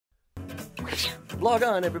Vlog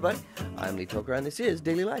on, everybody. I'm Lee Toker, and this is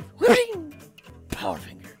Daily Life.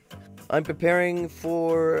 Powderfinger. I'm preparing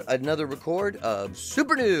for another record of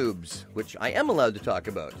Super Noobs, which I am allowed to talk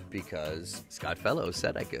about because Scott Fellows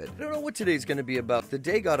said I could. I don't know what today's going to be about. The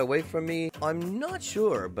day got away from me. I'm not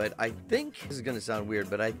sure, but I think, this is going to sound weird,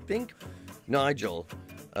 but I think Nigel,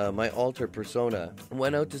 my alter persona,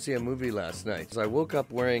 went out to see a movie last night. So I woke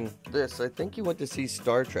up wearing this. I think he went to see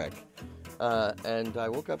Star Trek. And I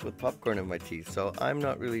woke up with popcorn in my teeth, so I'm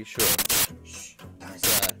not really sure.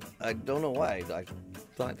 I don't know why.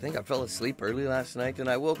 I think I fell asleep early last night, and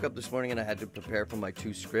I woke up this morning and I had to prepare for my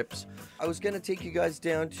 2 scripts. I was going to take you guys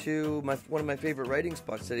down to one of my favorite writing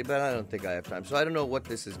spots today, but I don't think I have time, so I don't know what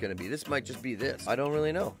this is going to be. This might just be this. I don't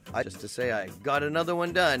really know. Just to say I got another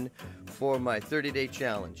one done for my 30-day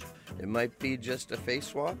challenge. It might be just a face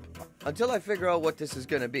swap. Until I figure out what this is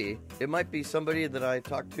going to be, it might be somebody that I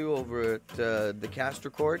talked to over at the cast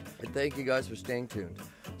record. And thank you guys for staying tuned.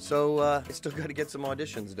 So, I still got to get some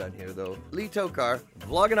auditions done here, though. Lee Tokar,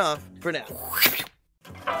 vlogging off for now.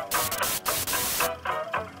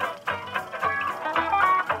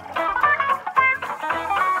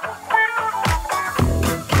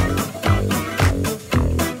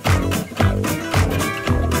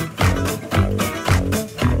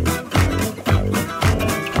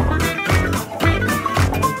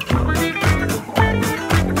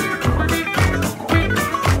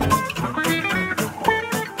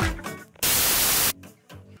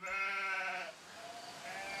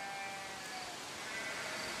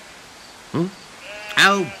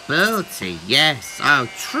 Oh, Bertie, yes. Oh,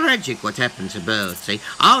 tragic what happened to Bertie.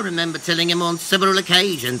 I remember telling him on several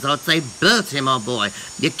occasions, I'd say, Bertie, my boy,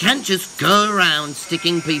 you can't just go around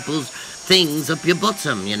sticking people's things up your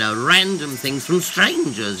bottom, you know, random things from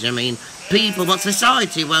strangers. I mean, people, but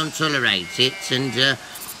society won't tolerate it, and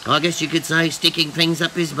I guess you could say sticking things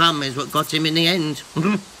up his bum is what got him in the end.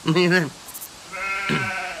 You know.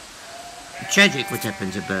 Tragic what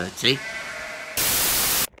happened to Bertie.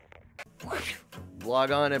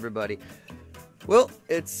 Vlog on, everybody. Well,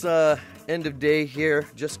 it's end of day here.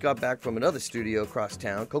 Just got back from another studio across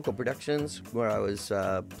town, Coco Productions, where I was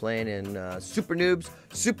playing in Super Noobs.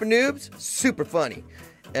 Super Noobs, super funny.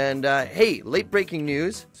 And hey, late breaking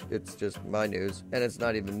news. It's just my news, and it's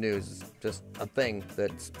not even news. It's just a thing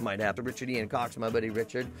that might happen. Richard Ian Cox, my buddy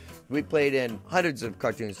Richard, we played in hundreds of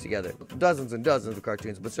cartoons together, dozens and dozens of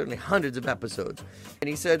cartoons, but certainly hundreds of episodes. And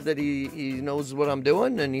he said that he knows what I'm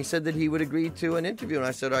doing, and he said that he would agree to an interview. And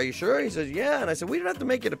I said, "Are you sure?" He says, "Yeah." And I said, "We don't have to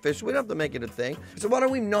make it official. We don't have to make it a thing." I said, "Why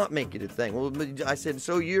don't we not make it a thing?" Well, I said,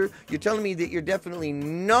 "So you're telling me that you're definitely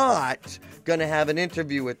not gonna have an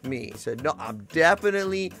interview with me?" He said, "No, I'm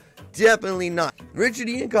definitely not. Richard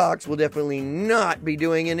Ian Cox will definitely not be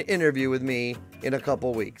doing an interview with me in a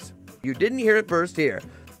couple weeks. You didn't hear it first here.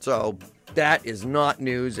 So that is not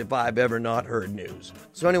news if I've ever not heard news."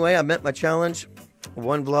 So anyway, I met my challenge.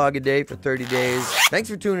 1 vlog a day for 30 days. Thanks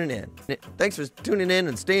for tuning in. Thanks for tuning in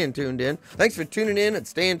and staying tuned in. Thanks for tuning in and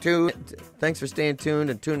staying tuned. Thanks for staying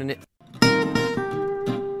tuned and tuning in.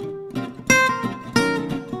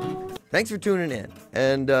 Thanks for tuning in.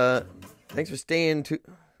 And thanks for staying tuned.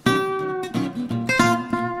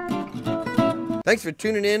 Thanks for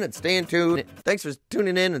tuning in and staying tuned. Thanks for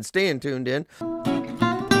tuning in and staying tuned in.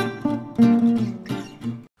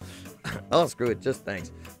 Oh, screw it. Just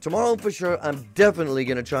thanks. Tomorrow, for sure, I'm definitely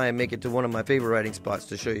going to try and make it to one of my favorite writing spots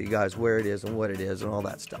to show you guys where it is and what it is and all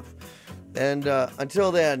that stuff. And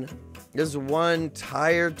until then, this is one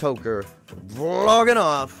tired toker vlogging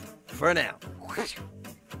off for now.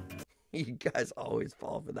 You guys always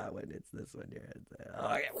fall for that one. It's this one here.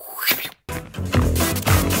 Okay.